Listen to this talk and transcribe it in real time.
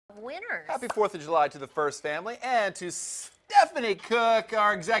Winners. Happy 4th of July to the First family and to Stephanie Cook,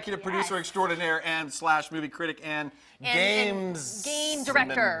 our executive producer extraordinaire and / movie critic and game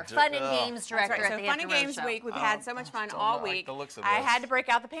director. Fun and games director. Right. So Fun and Games Week, we've had so much fun all week. I had to break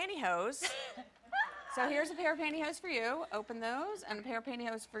out the pantyhose. So here's a pair of pantyhose for you. Open those, and a pair of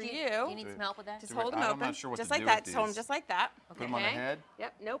pantyhose for you. Do you need some help with that? Just hold them I'm open. not sure what just to like do that. with Just hold them these. just like that. Put them on the head.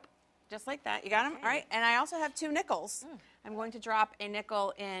 Yep. Nope. Just like that. You got them? All right. And I also have 2 nickels. I'm going to drop a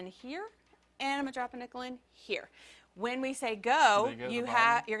nickel in here, and I'm going to drop a nickel in here. When we say go, you're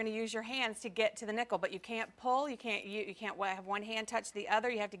going to use your hands to get to the nickel, but you can't pull. You can't have one hand touch the other.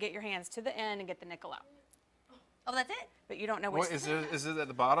 You have to get your hands to the end and get the nickel out. Oh, that's it? But you don't know which. Is it at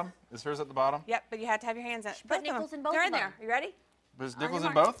the bottom? Is hers at the bottom? Yep, but you have to have your hands in. Put nickels in both They're of in them. there. You ready? There's nickels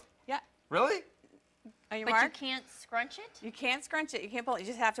in both? Yeah. Really? Are you But marked? you can't scrunch it? You can't scrunch it. You can't pull it. You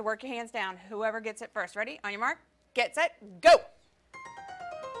just have to work your hands down. Whoever gets it first. Ready? On your mark. Get set. Go.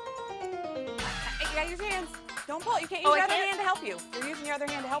 You gotta use your hands. Don't pull it. You can't use your other hand to help you. You're using your other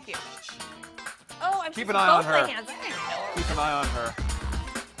hand to help you. Oh, I'm Keep using an eye on both her. my hands. Keep an eye on her.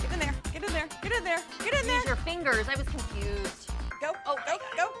 Get in there. Get in there. Get in there. Get in there. Use your fingers. I was confused. Go. Oh, go.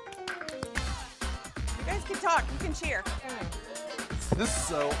 Go. You guys can talk. You can cheer. This is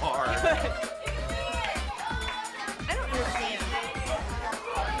so hard. I don't understand.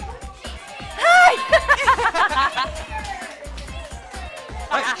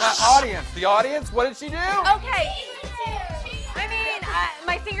 The audience, what did she do? Okay. I mean,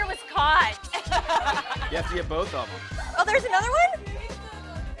 my finger was caught. You have to get both of them. Oh, there's another one?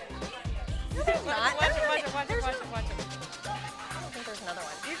 No, there's not. Watch it. I don't think there's another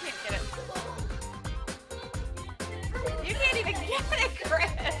one. You can't get it. You can't even get it,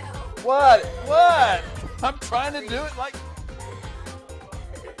 Chris. What? I'm trying to do it like...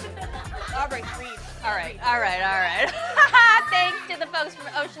 Aubrey, read. All right. Thanks to the folks from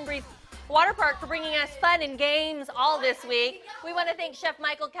Ocean Breeze Water Park for bringing us fun and games all this week. We want to thank Chef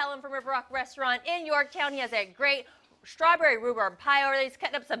Michael Kellum from River Rock Restaurant in Yorktown. He has a great strawberry rhubarb pie over there. He's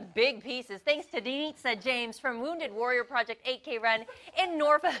cutting up some big pieces. Thanks to Denitza James from Wounded Warrior Project 8K Run in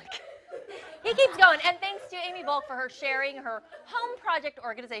Norfolk. He keeps going. And thanks to Amy Volk for her sharing her home project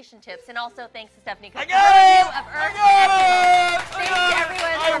organization tips. And also thanks to Stephanie Cook for her review of Earth.